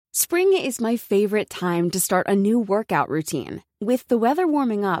Spring is my favorite time to start a new workout routine. With the weather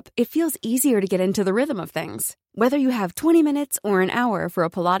warming up, it feels easier to get into the rhythm of things. Whether you have 20 minutes or an hour for a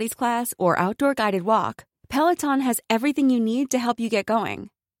Pilates class or outdoor guided walk, Peloton has everything you need to help you get going.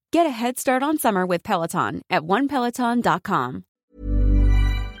 Get a head start on summer with Peloton at onepeloton.com.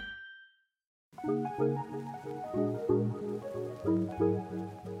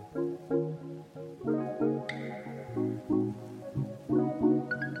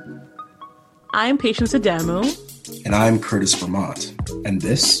 I'm Patience Adamu. And I'm Curtis Vermont. And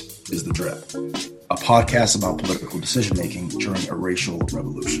this is The Drip, a podcast about political decision-making during a racial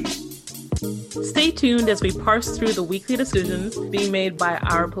revolution. Stay tuned as we parse through the weekly decisions being made by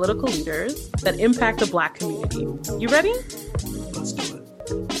our political leaders that impact the Black community. You ready? Let's do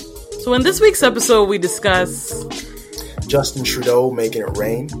it. So in this week's episode, we discuss Justin Trudeau making it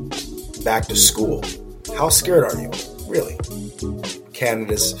rain, back to school. How scared are you? Really?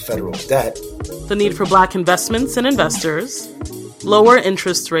 Canada's federal debt, the need for Black investments and investors, lower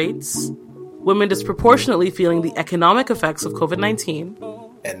interest rates, women disproportionately feeling the economic effects of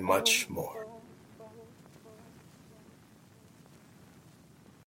COVID-19, and much more.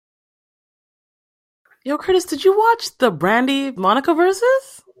 Yo, Curtis, did you watch the Brandy Monica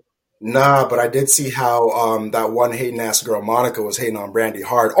versus? Nah, but I did see how that one hating ass girl Monica was hating on Brandy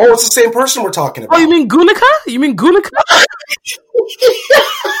hard. Oh, it's the same person we're talking about. Oh, you mean Gunica? She's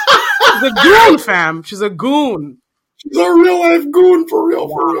a goon, fam. She's a goon. She's a real life goon, for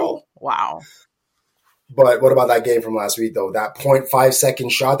real. Wow. But what about that game from last week, though? That 0.5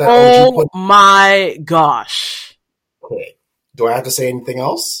 second shot that OG put. Oh my gosh. Okay. Do I have to say anything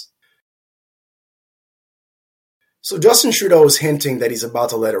else? So Justin Trudeau is hinting that he's about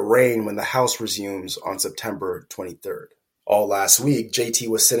to let it rain when the House resumes on September 23rd. All last week, JT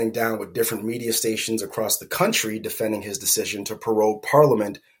was sitting down with different media stations across the country defending his decision to prorogue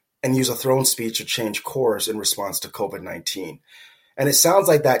Parliament and use a throne speech to change course in response to COVID-19. And it sounds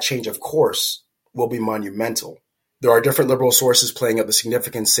like that change of course will be monumental. There are different Liberal sources playing up the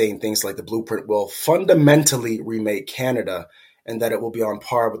significance, saying things like the blueprint will fundamentally remake Canada and that it will be on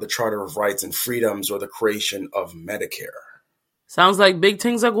par with the Charter of Rights and Freedoms or the creation of Medicare. Sounds like big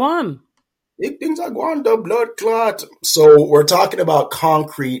things are going. Big things are going, the blood clot. So we're talking about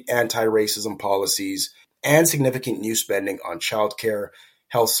concrete anti-racism policies and significant new spending on childcare,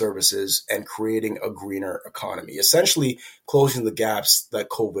 health services, and creating a greener economy, essentially closing the gaps that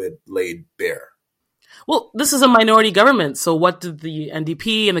COVID laid bare. Well, this is a minority government, so what did the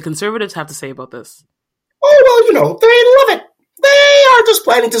NDP and the Conservatives have to say about this? Oh, well, they love it. They are just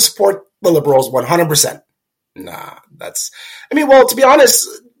planning to support the Liberals 100%. Nah, to be honest,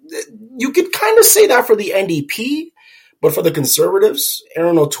 you could kind of say that for the NDP, but for the Conservatives,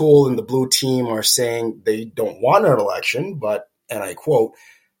 Aaron O'Toole and the Blue Team are saying they don't want an election, but, and I quote,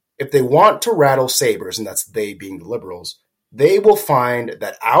 if they want to rattle sabers, and that's they being the Liberals, they will find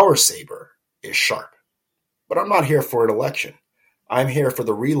that our saber is sharp. But I'm not here for an election. I'm here for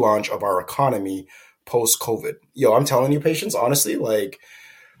the relaunch of our economy post-COVID. Yo, I'm telling you, Patience, honestly,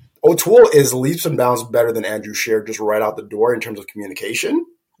 O'Toole is leaps and bounds better than Andrew Scheer just right out the door in terms of communication.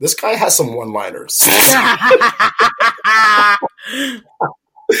 This guy has some one-liners.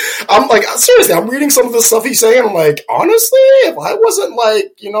 I'm seriously, I'm reading some of the stuff he's saying. I'm like, honestly, if I wasn't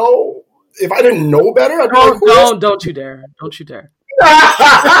if I didn't know better, I'd be don't you dare. Don't you dare.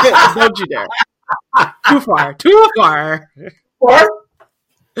 Don't you dare. Too far.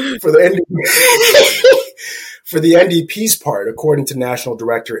 For the NDP's part, according to National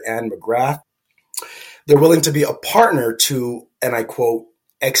Director Anne McGrath, they're willing to be a partner to, and I quote,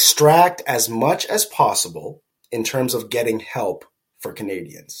 extract as much as possible in terms of getting help for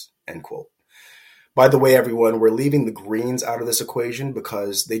Canadians, end quote. By the way, everyone, we're leaving the Greens out of this equation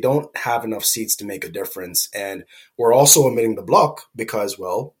because they don't have enough seats to make a difference. And we're also omitting the Bloc because,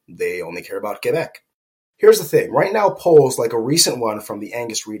 well, they only care about Quebec. Here's the thing. Right now, polls like a recent one from the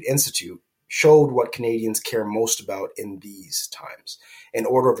Angus Reid Institute showed what Canadians care most about in these times. In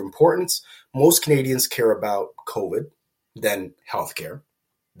order of importance, most Canadians care about COVID, then healthcare,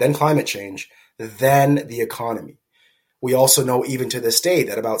 then climate change, then the economy. We also know even to this day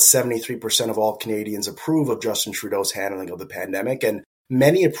that about 73% of all Canadians approve of Justin Trudeau's handling of the pandemic, and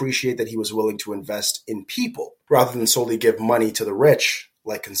many appreciate that he was willing to invest in people rather than solely give money to the rich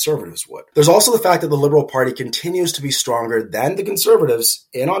like Conservatives would. There's also the fact that the Liberal Party continues to be stronger than the Conservatives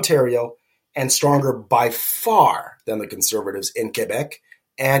in Ontario and stronger by far than the Conservatives in Quebec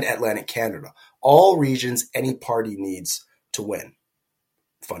and Atlantic Canada, all regions any party needs to win.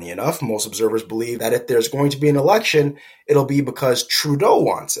 Funny enough, most observers believe that if there's going to be an election, it'll be because Trudeau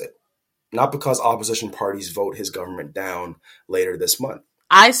wants it, not because opposition parties vote his government down later this month.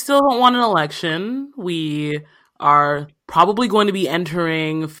 I still don't want an election. We are probably going to be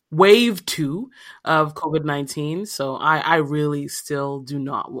entering wave 2 of COVID-19. So I really still do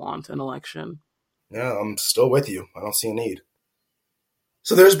not want an election. Yeah, I'm still with you. I don't see a need.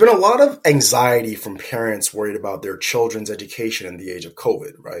 So there's been a lot of anxiety from parents worried about their children's education in the age of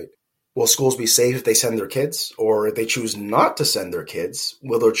COVID, right? Will schools be safe if they send their kids? Or if they choose not to send their kids,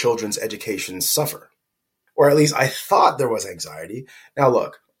 will their children's education suffer? Or at least I thought there was anxiety. Now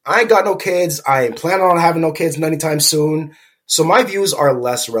look, I ain't got no kids. I ain't planning on having no kids anytime soon. So my views are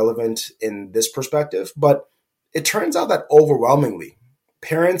less relevant in this perspective. But it turns out that overwhelmingly,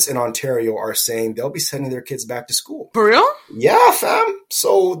 parents in Ontario are saying they'll be sending their kids back to school. For real? Yeah, fam.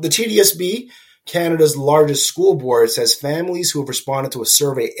 So the TDSB, Canada's largest school board, says families who have responded to a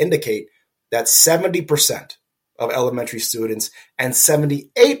survey indicate that 70% of elementary students and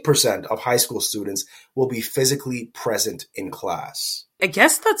 78% of high school students will be physically present in class. I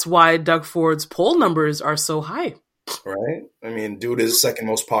guess that's why Doug Ford's poll numbers are so high. Right? I mean, dude is second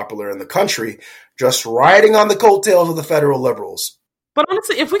most popular in the country, just riding on the coattails of the federal Liberals. But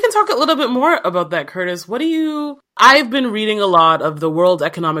honestly, if we can talk a little bit more about that, Curtis, I've been reading a lot of the World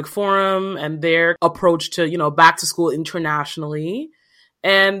Economic Forum and their approach to, back to school internationally.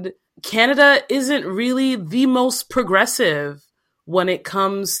 And Canada isn't really the most progressive when it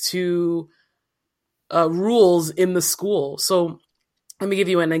comes to rules in the school. So let me give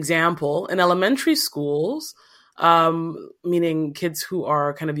you an example. In elementary schools, meaning kids who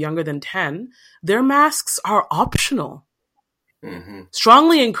are kind of younger than 10, their masks are optional. Mm-hmm.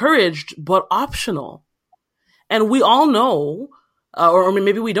 Strongly encouraged, but optional. And we all know, or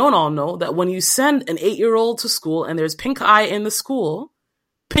maybe we don't all know, that when you send an 8-year-old to school and there's pink eye in the school,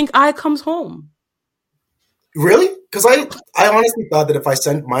 pink eye comes home. Really? Because I honestly thought that if I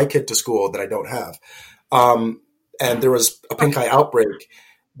sent my kid to school that I don't have, and there was a pink eye outbreak,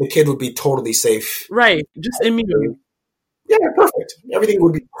 the kid would be totally safe. Right. Just immediately. Yeah, perfect. Everything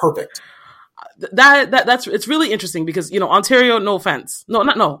would be perfect. It's really interesting because, Ontario, offense.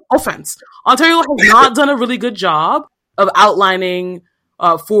 Ontario has not done a really good job of outlining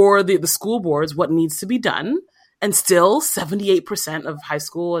for the school boards what needs to be done. And still 78% of high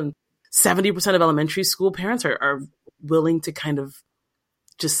school and 70% of elementary school parents are willing to kind of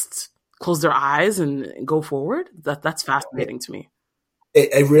just close their eyes and go forward. That's fascinating to me.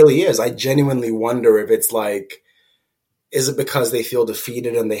 It really is. I genuinely wonder if it's like, is it because they feel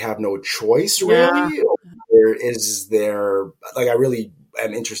defeated and they have no choice, really? Yeah. Or is there, I really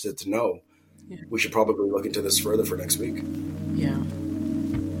am interested to know. Yeah. We should probably look into this further for next week. Yeah.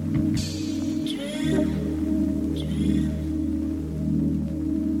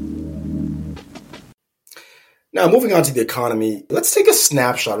 Now, moving on to the economy, let's take a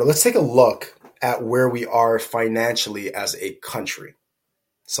snapshot, or let's take a look at where we are financially as a country.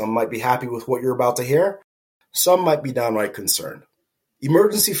 Some might be happy with what you're about to hear. Some might be downright concerned.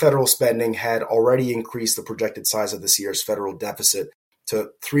 Emergency federal spending had already increased the projected size of this year's federal deficit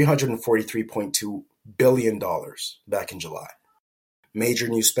to $343.2 billion back in July. Major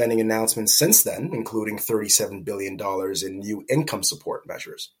new spending announcements since then, including $37 billion in new income support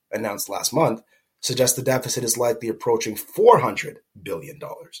measures announced last month, suggest the deficit is likely approaching $400 billion.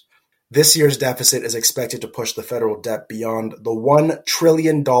 This year's deficit is expected to push the federal debt beyond the $1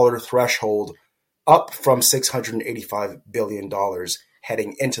 trillion threshold, up from $685 billion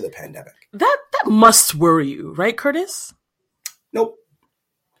heading into the pandemic. That must worry you, right, Curtis? Nope.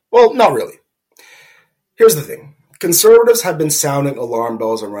 Well, not really. Here's the thing. Conservatives have been sounding alarm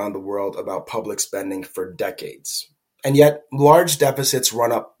bells around the world about public spending for decades. And yet, large deficits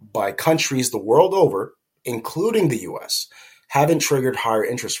run up by countries the world over, including the US, haven't triggered higher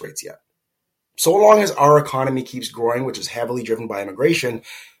interest rates yet. So long as our economy keeps growing, which is heavily driven by immigration,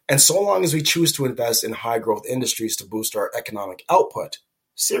 and so long as we choose to invest in high-growth industries to boost our economic output,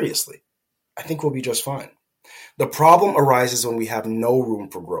 seriously, I think we'll be just fine. The problem arises when we have no room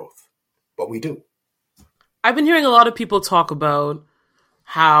for growth, but we do. I've been hearing a lot of people talk about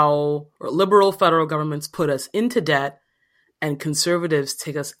how liberal federal governments put us into debt and conservatives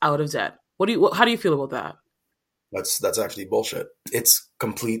take us out of debt. How do you feel about that? That's actually bullshit. It's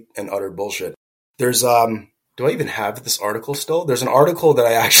complete and utter bullshit. There's do I even have this article still? There's an article that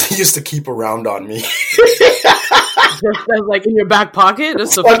I actually used to keep around on me. Just as like in your back pocket,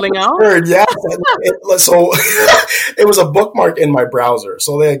 just to fling out? Yeah. So it was a bookmark in my browser.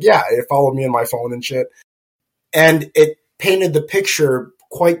 So it followed me in my phone and shit. And it painted the picture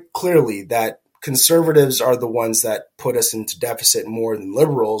quite clearly that conservatives are the ones that put us into deficit more than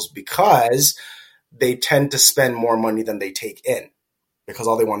liberals because they tend to spend more money than they take in because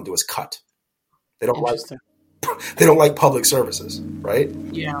all they want to do is cut. They don't like public services, right?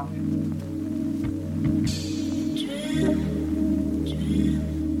 Yeah.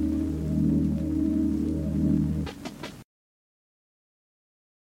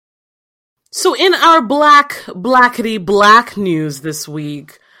 So in our blackety black news this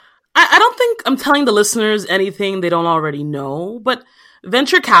week, I don't think I'm telling the listeners anything they don't already know, but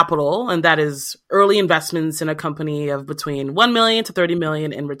venture capital, and that is early investments in a company of between 1 million to 30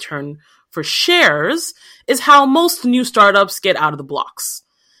 million in return for shares, is how most new startups get out of the blocks.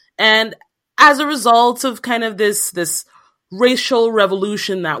 And as a result of kind of this racial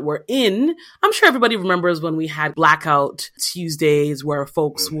revolution that we're in, I'm sure everybody remembers when we had Blackout Tuesdays where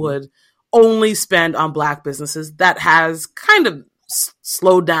folks would only spend on black businesses. That has kind of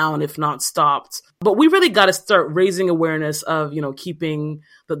slowed down, if not stopped. But we really got to start raising awareness of, keeping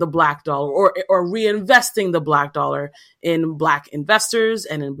the black dollar or reinvesting the black dollar in black investors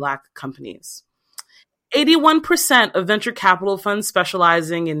and in black companies. 81% of venture capital funds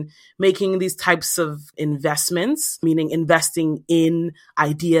specializing in making these types of investments, meaning investing in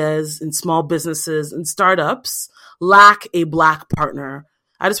ideas, in small businesses and startups, lack a black partner.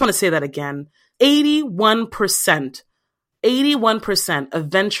 I just want to say that again. 81% of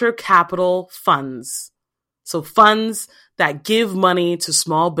venture capital funds, so funds that give money to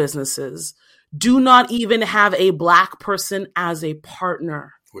small businesses, do not even have a black person as a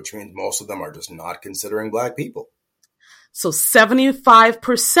partner. Which means most of them are just not considering black people. So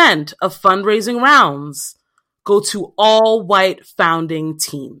 75% of fundraising rounds go to all white founding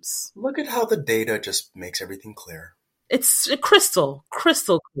teams. Look at how the data just makes everything clear. It's crystal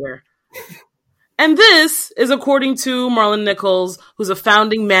clear. And this is according to Marlon Nichols, who's a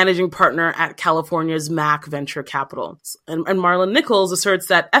founding managing partner at California's Mac Venture Capital. And Marlon Nichols asserts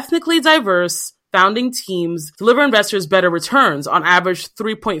that ethnically diverse founding teams deliver investors better returns, on average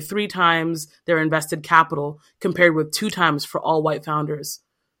 3.3 times their invested capital, compared with 2 times for all white founders.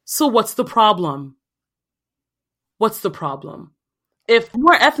 So what's the problem? If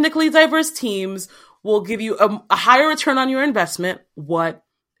more ethnically diverse teams will give you a higher return on your investment, what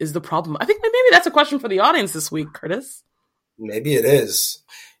is the problem? I think maybe that's a question for the audience this week, Curtis. Maybe it is.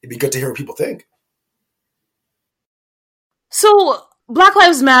 It'd be good to hear what people think. So Black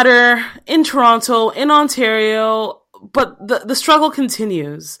Lives Matter in Toronto, in Ontario, but the struggle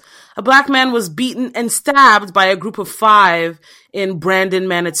continues. A black man was beaten and stabbed by a group of 5 in Brandon,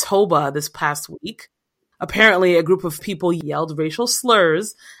 Manitoba this past week. Apparently, a group of people yelled racial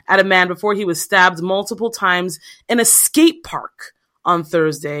slurs at a man before he was stabbed multiple times in a skate park on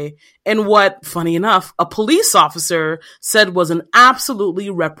Thursday, in what, funny enough, a police officer said was an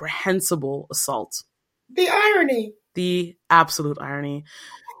absolutely reprehensible assault. The irony. The absolute irony.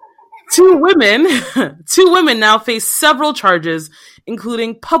 2 women now face several charges,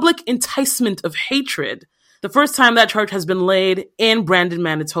 including public enticement of hatred. The first time that charge has been laid in Brandon,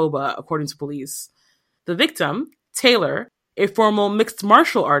 Manitoba, according to police. The victim, Taylor, a former mixed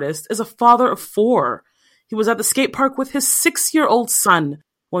martial artist, is a father of 4. He was at the skate park with his 6-year-old son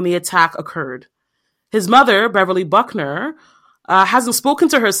when the attack occurred. His mother, Beverly Buckner, hasn't spoken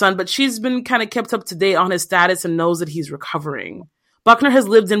to her son, but she's been kind of kept up to date on his status and knows that he's recovering. Buckner has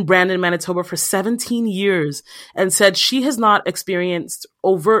lived in Brandon, Manitoba for 17 years and said she has not experienced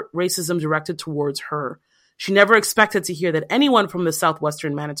overt racism directed towards her. She never expected to hear that anyone from the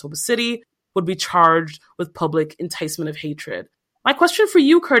southwestern Manitoba city would be charged with public enticement of hatred. My question for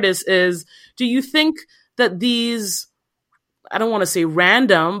you, Curtis, is do you think that these, I don't want to say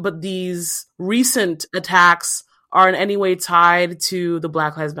random, but these recent attacks are in any way tied to the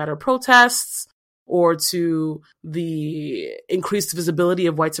Black Lives Matter protests or to the increased visibility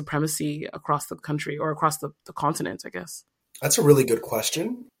of white supremacy across the country or across the continent, I guess? That's a really good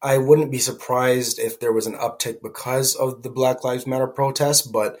question. I wouldn't be surprised if there was an uptick because of the Black Lives Matter protests,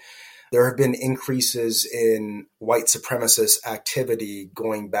 but there have been increases in white supremacist activity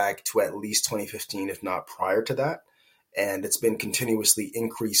going back to at least 2015, if not prior to that. And it's been continuously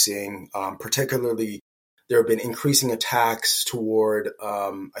increasing. Particularly, there have been increasing attacks toward,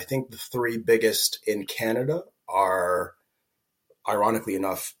 I think the 3 biggest in Canada are, ironically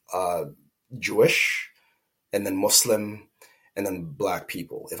enough, Jewish, and then Muslim, and then black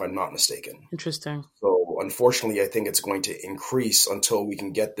people, if I'm not mistaken. Interesting. So unfortunately, I think it's going to increase until we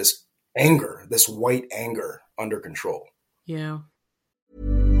can get this anger, this white anger, under control. Yeah.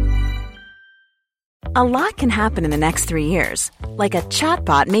 A lot can happen in the next 3 years. Like a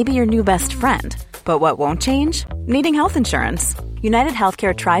chatbot may be your new best friend. But what won't change? Needing health insurance. United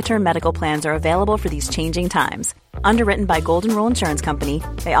Healthcare Tri-Term Medical Plans are available for these changing times. Underwritten by Golden Rule Insurance Company,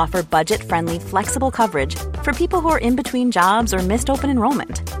 they offer budget-friendly, flexible coverage for people who are in between jobs or missed open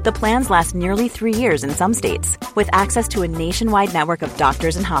enrollment. The plans last nearly 3 years in some states, with access to a nationwide network of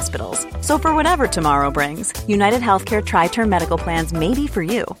doctors and hospitals. So for whatever tomorrow brings, United Healthcare Tri-Term Medical Plans may be for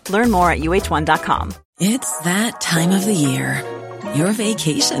you. Learn more at uh1.com. It's that time of the year. Your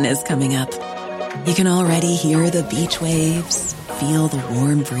vacation is coming up. You can already hear the beach waves, feel the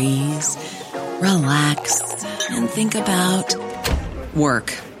warm breeze, relax, and think about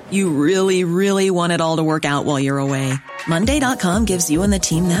work. You really, really want it all to work out while you're away. Monday.com gives you and the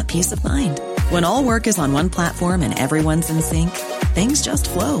team that peace of mind. When all work is on one platform and everyone's in sync, things just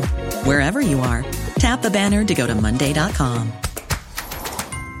flow. Wherever you are, tap the banner to go to Monday.com.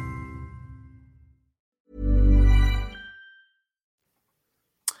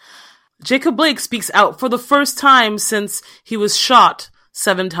 Jacob Blake speaks out for the first time since he was shot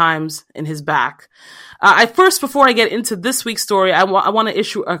 7 times in his back. Before I get into this week's story, I want to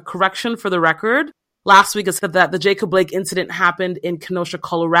issue a correction for the record. Last week I said that the Jacob Blake incident happened in Kenosha,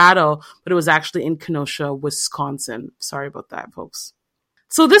 Colorado, but it was actually in Kenosha, Wisconsin. Sorry about that, folks.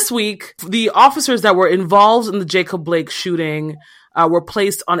 So this week, the officers that were involved in the Jacob Blake shooting were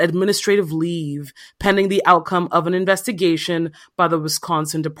placed on administrative leave pending the outcome of an investigation by the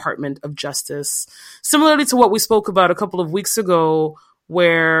Wisconsin Department of Justice. Similarly to what we spoke about a couple of weeks ago,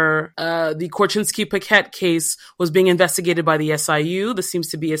 where the Korchinski-Paquette case was being investigated by the SIU. This seems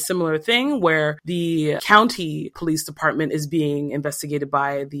to be a similar thing where the county police department is being investigated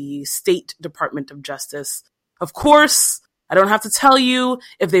by the State Department of Justice. Of course, I don't have to tell you,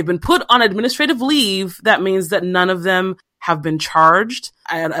 if they've been put on administrative leave, that means that none of them have been charged.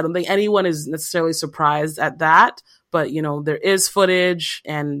 I don't think anyone is necessarily surprised at that, but there is footage,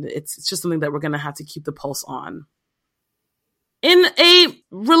 and it's just something that we're going to have to keep the pulse on. In a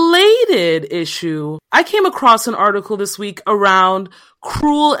related issue, I came across an article this week around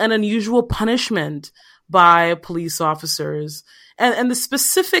cruel and unusual punishment by police officers. And the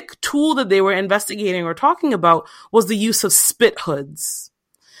specific tool that they were investigating or talking about was the use of spit hoods.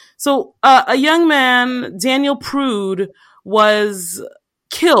 So a young man, Daniel Prude, was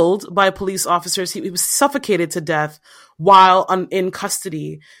killed by police officers. He was suffocated to death while in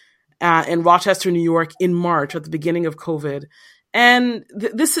custody in Rochester, New York in March at the beginning of COVID. And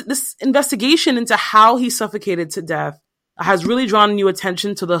this investigation into how he suffocated to death has really drawn new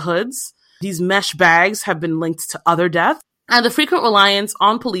attention to the hoods. These mesh bags have been linked to other deaths and the frequent reliance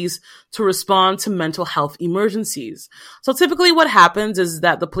on police to respond to mental health emergencies. So typically what happens is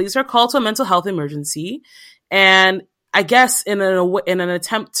that the police are called to a mental health emergency, and I guess in an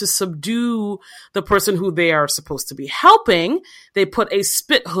attempt to subdue the person who they are supposed to be helping, they put a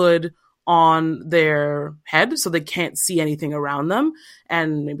spit hood on their head so they can't see anything around them.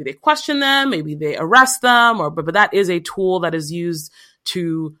 And maybe they question them, maybe they arrest them, but that is a tool that is used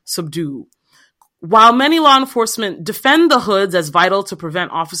to subdue. While many law enforcement defend the hoods as vital to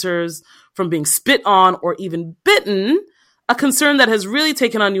prevent officers from being spit on or even bitten, a concern that has really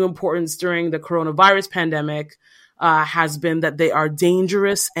taken on new importance during the coronavirus pandemic has been that they are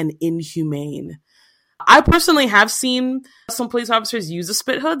dangerous and inhumane. I personally have seen some police officers use the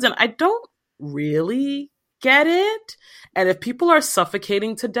spit hoods, and I don't really get it. And if people are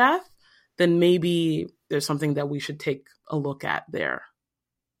suffocating to death, then maybe there's something that we should take a look at there.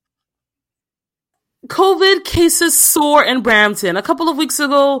 COVID cases soar in Brampton. A couple of weeks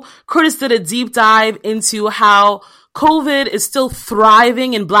ago, Curtis did a deep dive into how COVID is still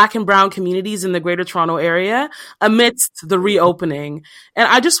thriving in Black and Brown communities in the Greater Toronto Area amidst the reopening. And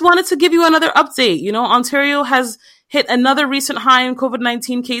I just wanted to give you another update. Ontario has hit another recent high in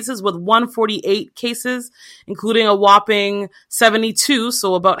COVID-19 cases with 148 cases, including a whopping 72,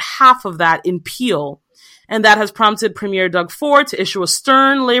 so about half of that in Peel. And that has prompted Premier Doug Ford to issue a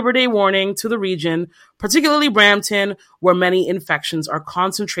stern Labor Day warning to the region, particularly Brampton, where many infections are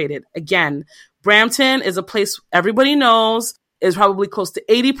concentrated. Again, Brampton is a place everybody knows is probably close to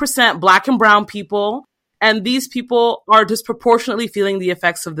 80% Black and Brown people, and these people are disproportionately feeling the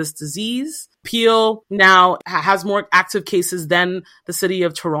effects of this disease. Peel now has more active cases than the city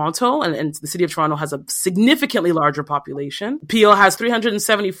of Toronto, and the city of Toronto has a significantly larger population. Peel has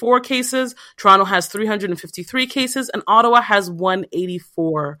 374 cases, Toronto has 353 cases, and Ottawa has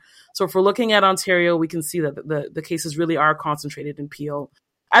 184. So if we're looking at Ontario, we can see that the cases really are concentrated in Peel.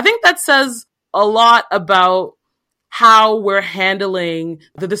 I think that says a lot about how we're handling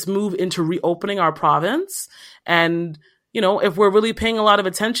this move into reopening our province. And, if we're really paying a lot of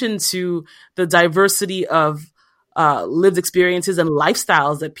attention to the diversity of lived experiences and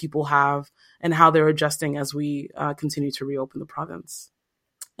lifestyles that people have and how they're adjusting as we continue to reopen the province.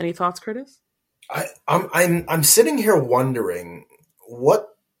 Any thoughts, Curtis? I'm sitting here wondering what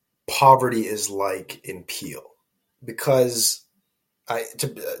poverty is like in Peel, because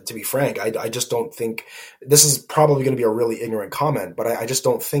to be frank, I just don't think, this is probably going to be a really ignorant comment, but I just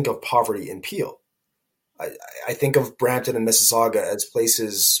don't think of poverty in Peel. I think of Brampton and Mississauga as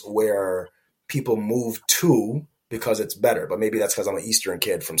places where people move to because it's better, but maybe that's because I'm an Eastern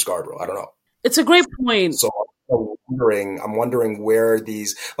kid from Scarborough. I don't know. It's a great point. So I'm wondering where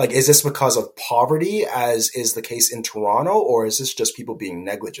these, like, is this because of poverty, as is the case in Toronto, or is this just people being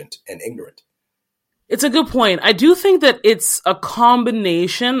negligent and ignorant? It's a good point. I do think that it's a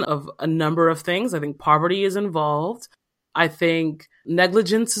combination of a number of things. I think poverty is involved. I think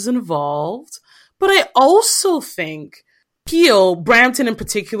negligence is involved. But I also think Peel, Brampton in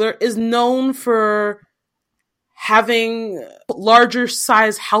particular, is known for having larger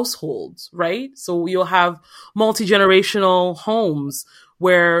size households, right? So you'll have multi-generational homes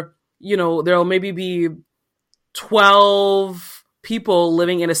where, there'll maybe be 12 people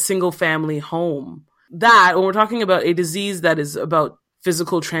living in a single family home. That, when we're talking about a disease that is about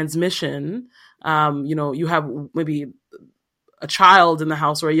physical transmission, you have maybe a child in the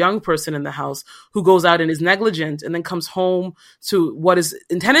house or a young person in the house who goes out and is negligent and then comes home to what is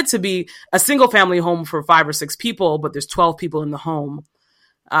intended to be a single family home for 5 or 6 people, but there's 12 people in the home,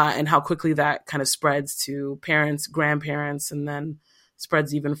 and how quickly that kind of spreads to parents, grandparents, and then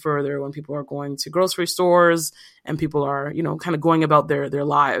spreads even further when people are going to grocery stores and people are, kind of going about their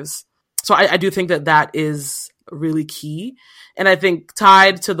lives. So I do think that is really key. And I think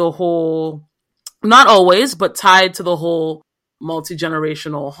tied to the whole, not always, but tied to the whole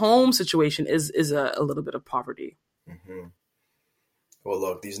multi-generational home situation is a little bit of poverty. Mm-hmm. Well,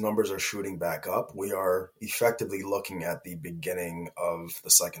 look, these numbers are shooting back up. We are effectively looking at the beginning of the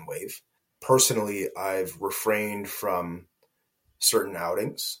second wave. Personally, I've refrained from certain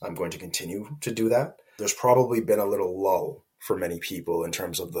outings. I'm going to continue to do that. There's probably been a little lull for many people in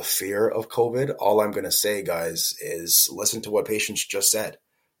terms of the fear of COVID. All I'm going to say, guys, is listen to what Patience just said.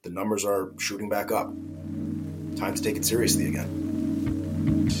 The numbers are shooting back up. Time to take it seriously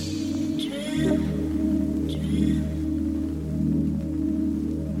again.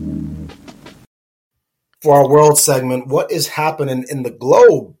 For our world segment, what is happening in the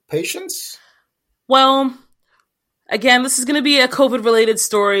globe, Patience? Well, again, this is going to be a COVID-related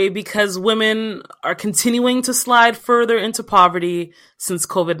story because women are continuing to slide further into poverty since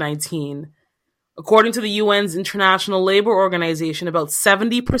COVID-19. According to the UN's International Labour Organization, about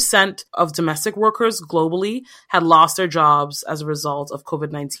 70% of domestic workers globally had lost their jobs as a result of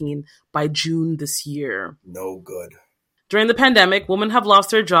COVID-19 by June this year. No good. During the pandemic, women have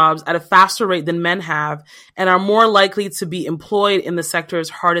lost their jobs at a faster rate than men have and are more likely to be employed in the sectors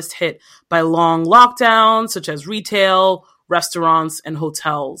hardest hit by long lockdowns, such as retail, restaurants, and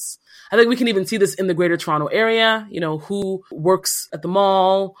hotels. I think we can even see this in the Greater Toronto area, who works at the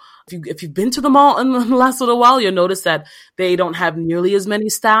mall. If you've been to the mall in the last little while, you'll notice that they don't have nearly as many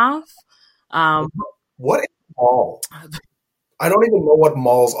staff. What is a mall? I don't even know what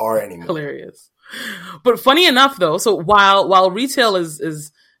malls are anymore. Hilarious. But funny enough, though, so while retail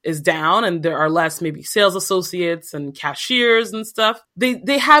is down and there are less maybe sales associates and cashiers and stuff,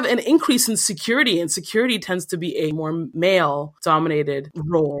 they have an increase in security, and security tends to be a more male-dominated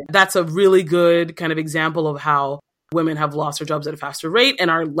role. That's a really good kind of example of how women have lost their jobs at a faster rate and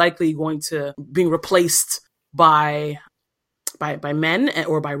are likely going to being replaced by men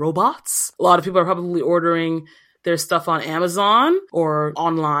or by robots. A lot of people are probably ordering their stuff on Amazon or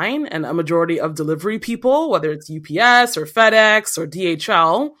online, and a majority of delivery people, whether it's UPS or FedEx or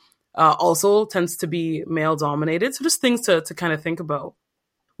DHL, also tends to be male dominated. So just things to kind of think about.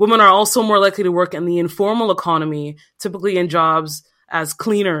 Women are also more likely to work in the informal economy, typically in jobs as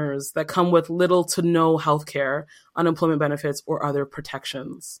cleaners that come with little to no healthcare, unemployment benefits, or other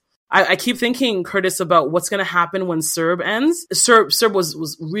protections. I keep thinking, Curtis, about what's going to happen when CERB ends. CERB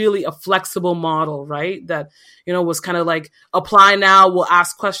was really a flexible model, right? That, was kind of like apply now, we'll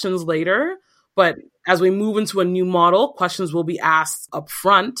ask questions later. But as we move into a new model, questions will be asked up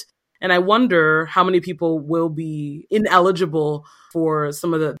front. And I wonder how many people will be ineligible for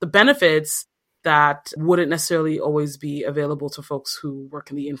some of the benefits that wouldn't necessarily always be available to folks who work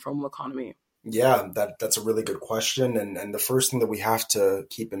in the informal economy. Yeah, that's a really good question. And the first thing that we have to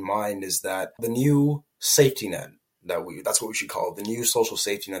keep in mind is that the new safety net that's what we should call it, the new social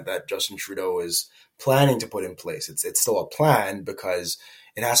safety net that Justin Trudeau is planning to put in place. It's still a plan because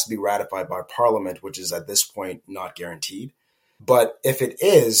it has to be ratified by Parliament, which is at this point not guaranteed. But if it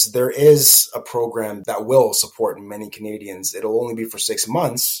is, there is a program that will support many Canadians. It'll only be for 6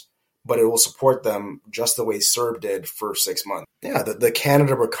 months, but it will support them just the way CERB did for 6 months. Yeah, the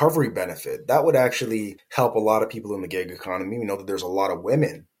Canada Recovery Benefit, that would actually help a lot of people in the gig economy. We know that there's a lot of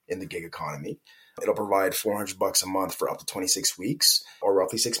women in the gig economy. It'll provide $400 a month for up to 26 weeks, or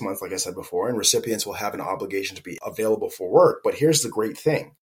roughly 6 months, like I said before, and recipients will have an obligation to be available for work. But here's the great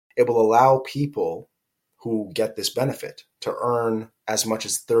thing. It will allow people who get this benefit to earn as much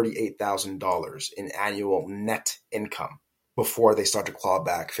as $38,000 in annual net income before they start to claw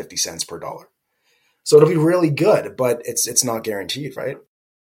back 50 cents per dollar. So it'll be really good, but it's not guaranteed, right?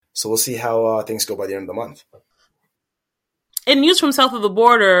 So we'll see how things go by the end of the month. In news from south of the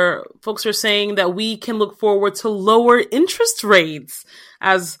border, folks are saying that we can look forward to lower interest rates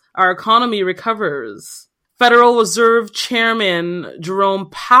as our economy recovers. Federal Reserve Chairman Jerome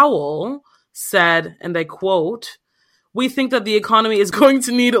Powell said, and I quote, "We think that the economy is going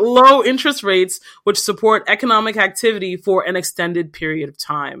to need low interest rates which support economic activity for an extended period of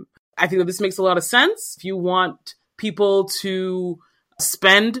time." I think that this makes a lot of sense. If you want people to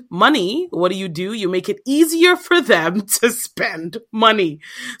spend money, what do? You make it easier for them to spend money.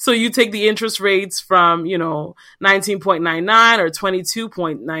 So you take the interest rates from, 19.99 or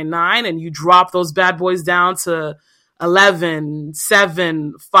 22.99 and you drop those bad boys down to 11,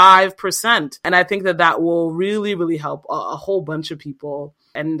 7, 5%. And I think that will really, really help a whole bunch of people.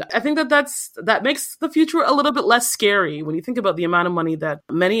 And I think that makes the future a little bit less scary when you think about the amount of money that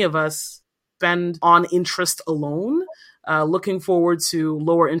many of us spend on interest alone. Looking forward to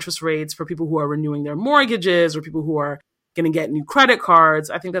lower interest rates for people who are renewing their mortgages or people who are going to get new credit cards.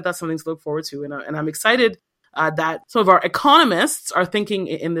 I think that that's something to look forward to. And I'm excited that some of our economists are thinking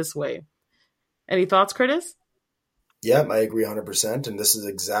in this way. Any thoughts, Curtis? Yeah, I agree 100%. And this is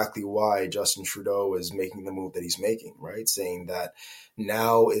exactly why Justin Trudeau is making the move that he's making, right? Saying that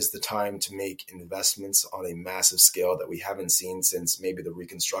now is the time to make investments on a massive scale that we haven't seen since maybe the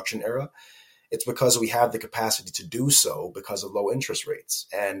Reconstruction era. It's because we have the capacity to do so because of low interest rates.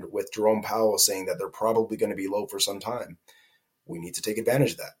 And with Jerome Powell saying that they're probably going to be low for some time, we need to take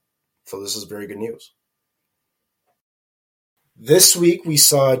advantage of that. So this is very good news. This week, we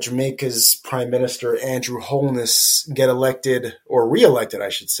saw Jamaica's Prime Minister Andrew Holness get elected, or re-elected, I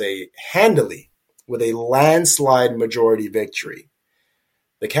should say, handily with a landslide majority victory.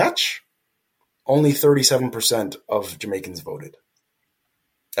 The catch? Only 37% of Jamaicans voted.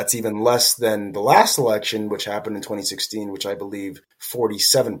 That's even less than the last election, which happened in 2016, which I believe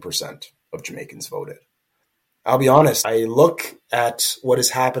 47% of Jamaicans voted. I'll be honest, I look at what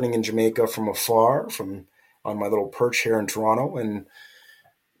is happening in Jamaica from afar, on my little perch here in Toronto, and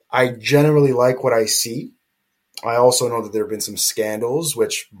I generally like what I see. I also know that there have been some scandals,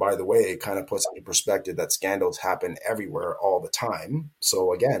 which, by the way, it kind of puts into perspective that scandals happen everywhere all the time.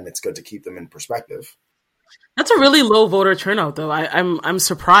 So again, it's good to keep them in perspective. That's a really low voter turnout, though. I'm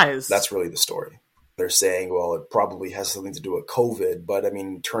surprised. That's really the story. They're saying, well, it probably has something to do with COVID, but I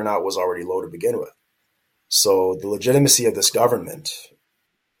mean, turnout was already low to begin with. So the legitimacy of this government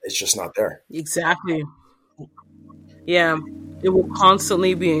is just not there. Exactly. Yeah, it will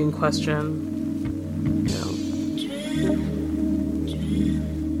constantly be in question.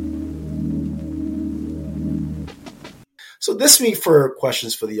 So this week, for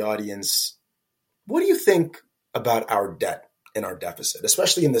questions for the audience, what do you think about our debt and our deficit,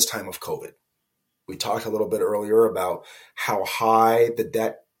 especially in this time of COVID? We talked a little bit earlier about how high the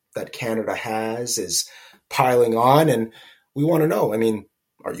debt that Canada has is piling on, and we want to know,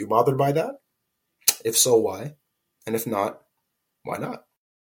 are you bothered by that? If so, why? And if not, why not?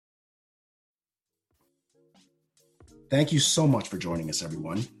 Thank you so much for joining us,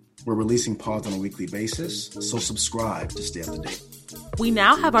 everyone. We're releasing pods on a weekly basis, so subscribe to stay up to date. We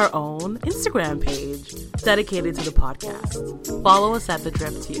now have our own Instagram page dedicated to the podcast. Follow us at The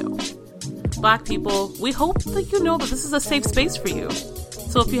Drip to You. Black people, we hope that you know that this is a safe space for you.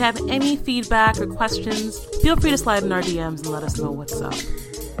 So if you have any feedback or questions, feel free to slide in our DMs and let us know what's up.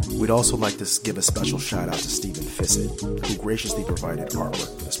 We'd also like to give a special shout out to Stephen Fissett, who graciously provided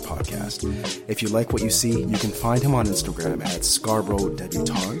artwork for this podcast. If you like what you see, you can find him on Instagram at Scarborough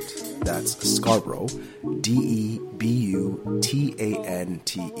Debutante. That's Scarborough, Debutante,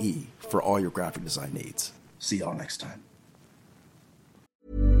 for all your graphic design needs. See y'all next time.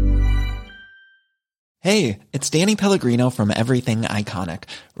 Hey, it's Danny Pellegrino from Everything Iconic.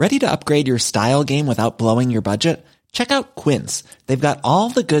 Ready to upgrade your style game without blowing your budget? Check out Quince. They've got all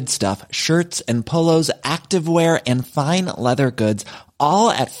the good stuff, shirts and polos, activewear, and fine leather goods, all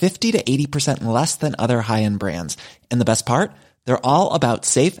at 50 to 80% less than other high-end brands. And the best part? They're all about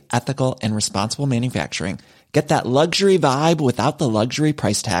safe, ethical, and responsible manufacturing. Get that luxury vibe without the luxury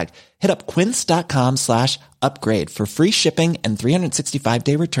price tag. Hit up quince.com/upgrade for free shipping and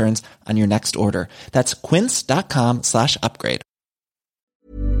 365-day returns on your next order. That's quince.com/upgrade.